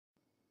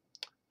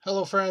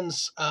Hello,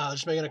 friends.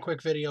 Just making a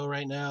quick video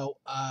right now.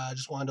 I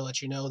just wanted to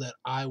let you know that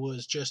I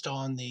was just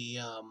on the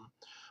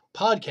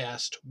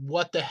podcast,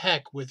 What the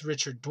Heck, with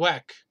Richard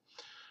Dweck.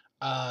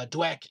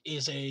 Dweck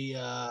is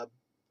a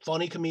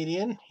funny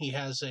comedian. He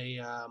does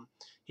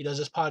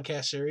this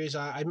podcast series.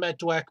 I met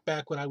Dweck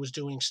back when I was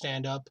doing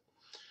stand up.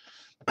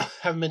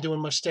 Haven't been doing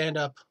much stand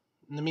up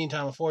in the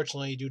meantime,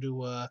 unfortunately, due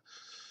to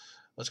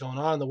what's going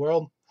on in the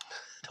world.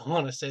 Don't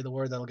want to say the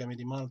word that'll get me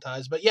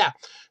demonetized, but yeah.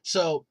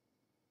 So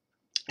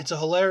it's a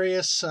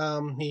hilarious.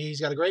 He's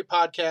got a great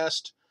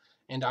podcast,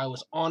 and I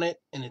was on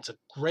it, and it's a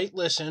great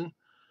listen.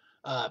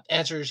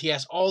 Answers. He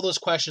has all those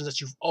questions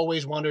that you've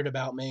always wondered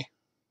about me,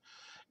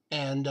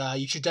 and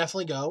you should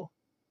definitely go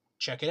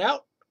check it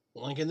out.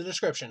 Link in the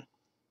description.